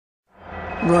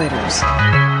Reuters.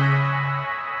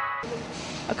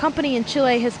 A company in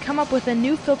Chile has come up with a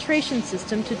new filtration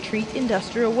system to treat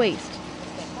industrial waste.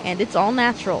 And it's all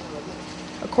natural.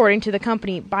 According to the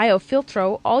company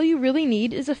BioFiltro, all you really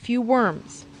need is a few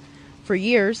worms. For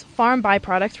years, farm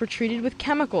byproducts were treated with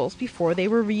chemicals before they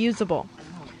were reusable.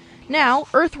 Now,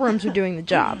 earthworms are doing the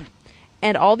job.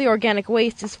 And all the organic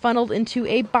waste is funneled into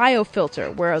a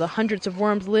biofilter, where the hundreds of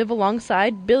worms live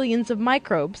alongside billions of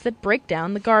microbes that break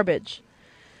down the garbage.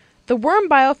 The worm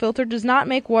biofilter does not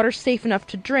make water safe enough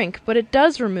to drink, but it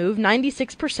does remove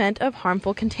 96% of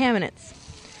harmful contaminants,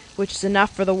 which is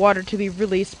enough for the water to be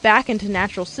released back into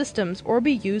natural systems or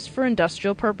be used for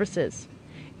industrial purposes.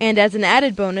 And as an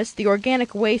added bonus, the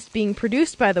organic waste being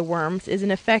produced by the worms is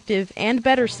an effective and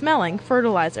better smelling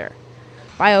fertilizer.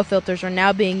 Biofilters are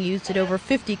now being used at over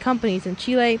 50 companies in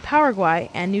Chile, Paraguay,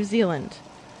 and New Zealand.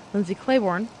 Lindsay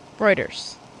Claiborne,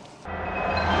 Reuters.